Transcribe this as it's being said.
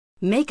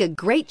Make a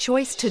great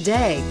choice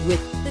today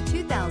with the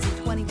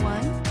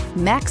 2021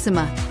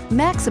 Maxima.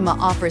 Maxima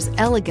offers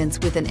elegance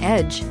with an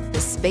edge.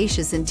 The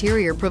spacious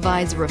interior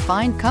provides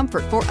refined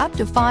comfort for up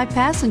to 5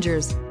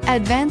 passengers.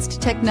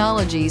 Advanced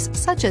technologies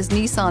such as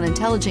Nissan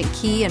Intelligent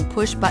Key and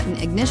Push-Button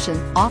Ignition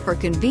offer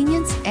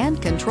convenience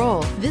and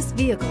control. This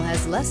vehicle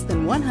has less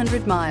than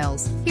 100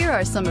 miles. Here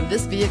are some of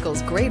this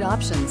vehicle's great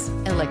options: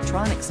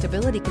 electronic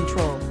stability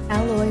control,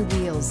 alloy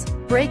wheels,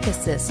 brake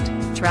assist,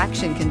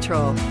 traction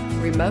control,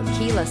 remote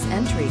keyless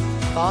entry,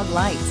 fog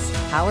lights,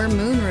 power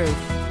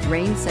moonroof,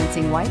 rain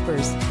sensing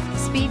wipers,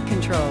 speed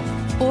control,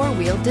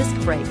 4-wheel disc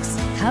brakes.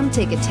 Come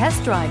take a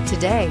test drive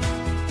today.